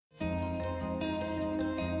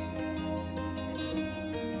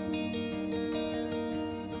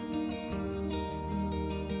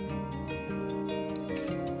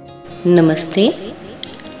नमस्ते।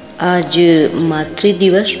 आज मातृ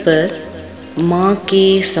दिवस पर माँ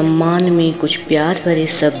के सम्मान में कुछ प्यार भरे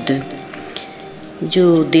शब्द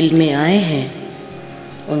जो दिल में आए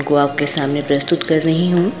हैं उनको आपके सामने प्रस्तुत कर रही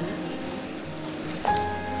हूँ।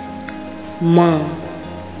 माँ,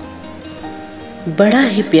 बड़ा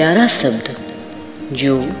ही प्यारा शब्द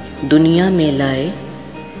जो दुनिया में लाए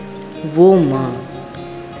वो माँ,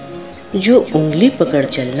 जो उंगली पकड़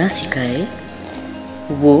चलना सिखाए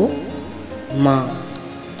वो माँ।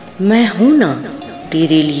 मैं हूँ ना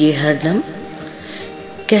तेरे लिए हरदम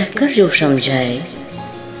कहकर जो समझाए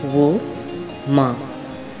वो माँ।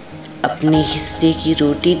 अपने हिस्से की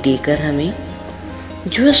रोटी देकर हमें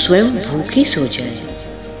जो स्वयं भूखी सो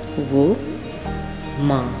जाए वो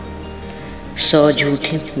माँ। 100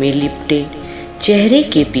 झूठे में लिपटे चेहरे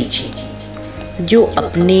के पीछे जो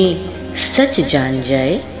अपने सच जान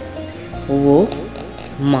जाए वो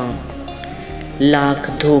माँ। लाख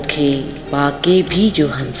धोखे पाके भी जो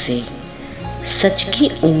हमसे सच की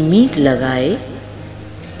उम्मीद लगाए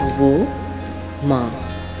वो माँ।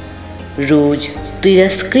 रोज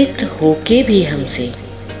तिरस्कृत होके भी हमसे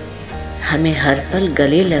हमें हर पल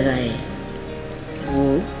गले लगाए वो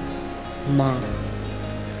माँ।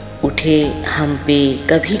 उठे हम पे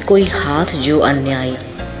कभी कोई हाथ जो अन्याय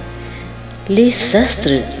ले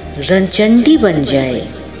शस्त्र रणचंडी बन जाए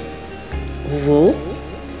वो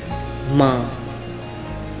माँ।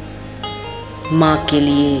 माँ के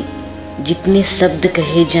लिए जितने शब्द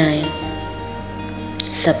कहे जाएं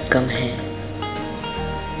सब कम है।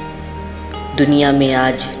 दुनिया में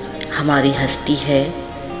आज हमारी हस्ती है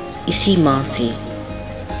इसी माँ से।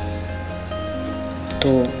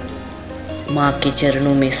 तो माँ के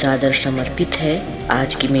चरणों में सादर समर्पित है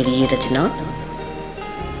आज की मेरी ये रचना।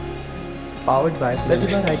 Powered by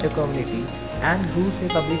Pratibha Writer Community and Blue Say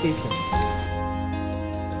Publications.